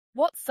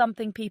What's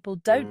something people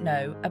don't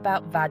know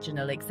about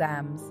vaginal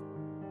exams?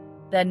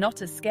 They're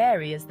not as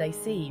scary as they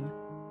seem.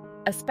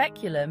 A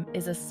speculum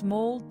is a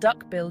small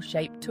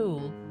duckbill-shaped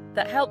tool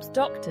that helps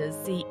doctors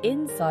see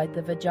inside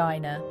the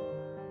vagina.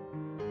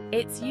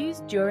 It's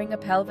used during a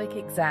pelvic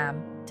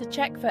exam to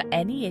check for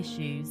any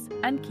issues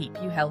and keep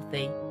you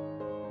healthy.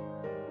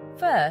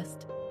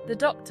 First, the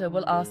doctor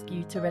will ask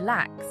you to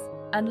relax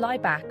and lie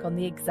back on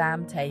the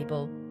exam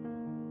table.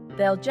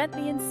 They'll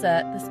gently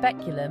insert the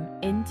speculum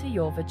into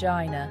your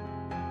vagina.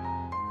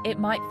 It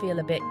might feel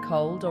a bit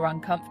cold or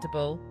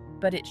uncomfortable,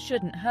 but it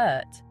shouldn't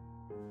hurt.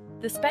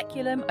 The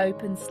speculum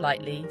opens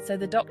slightly so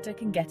the doctor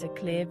can get a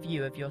clear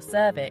view of your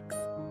cervix.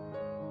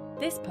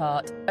 This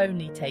part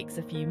only takes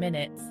a few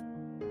minutes.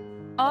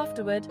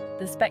 Afterward,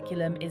 the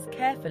speculum is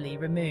carefully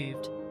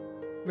removed.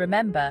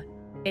 Remember,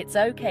 it's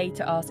okay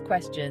to ask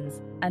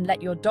questions and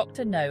let your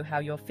doctor know how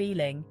you're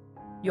feeling.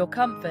 Your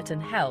comfort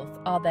and health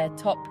are their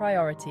top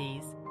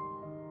priorities.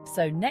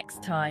 So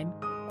next time,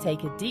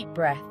 take a deep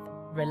breath,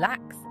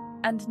 relax,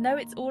 and know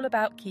it's all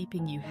about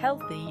keeping you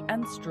healthy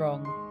and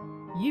strong.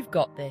 You've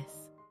got this.